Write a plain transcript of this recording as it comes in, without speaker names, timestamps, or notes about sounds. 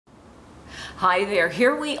Hi there.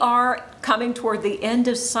 Here we are coming toward the end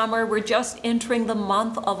of summer. We're just entering the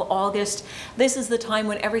month of August. This is the time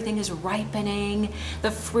when everything is ripening,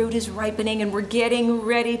 the fruit is ripening, and we're getting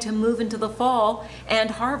ready to move into the fall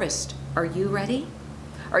and harvest. Are you ready?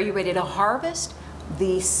 Are you ready to harvest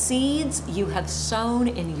the seeds you have sown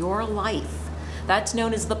in your life? That's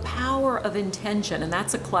known as the power of intention, and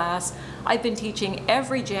that's a class I've been teaching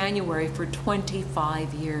every January for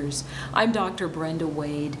 25 years. I'm Dr. Brenda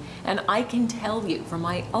Wade, and I can tell you from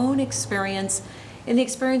my own experience, in the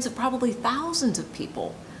experience of probably thousands of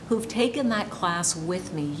people who've taken that class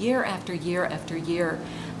with me year after year after year,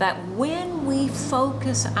 that when we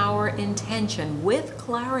focus our intention with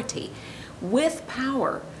clarity, with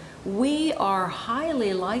power, we are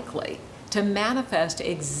highly likely to manifest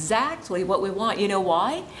exactly what we want. You know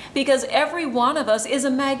why? Because every one of us is a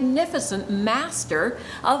magnificent master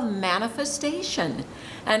of manifestation.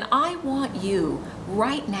 And I want you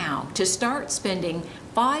right now to start spending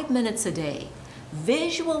 5 minutes a day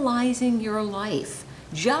visualizing your life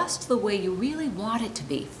just the way you really want it to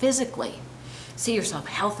be physically. See yourself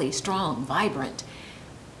healthy, strong, vibrant.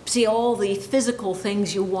 See all the physical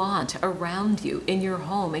things you want around you, in your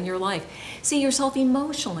home, in your life. See yourself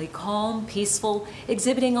emotionally calm, peaceful,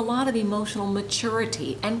 exhibiting a lot of emotional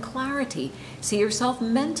maturity and clarity. See yourself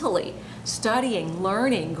mentally studying,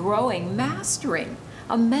 learning, growing, mastering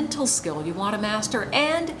a mental skill you want to master.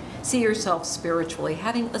 And see yourself spiritually,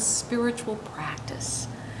 having a spiritual practice,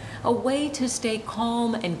 a way to stay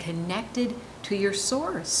calm and connected to your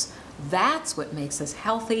source. That's what makes us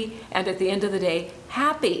healthy and, at the end of the day,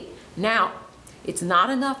 happy. Now, it's not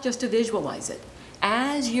enough just to visualize it.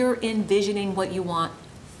 As you're envisioning what you want,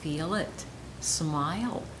 feel it.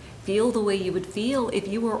 Smile. Feel the way you would feel if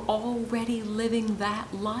you were already living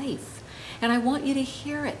that life. And I want you to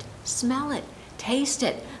hear it, smell it, taste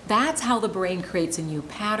it. That's how the brain creates a new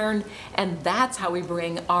pattern, and that's how we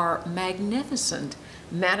bring our magnificent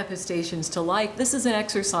manifestations to life. This is an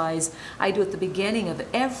exercise I do at the beginning of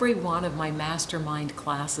every one of my mastermind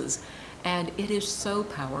classes, and it is so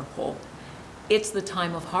powerful. It's the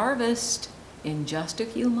time of harvest in just a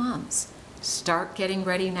few months. Start getting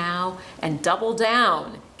ready now and double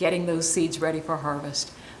down getting those seeds ready for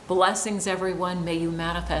harvest. Blessings, everyone. May you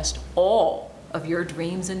manifest all of your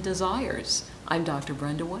dreams and desires. I'm Dr.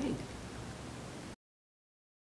 Brenda Wade.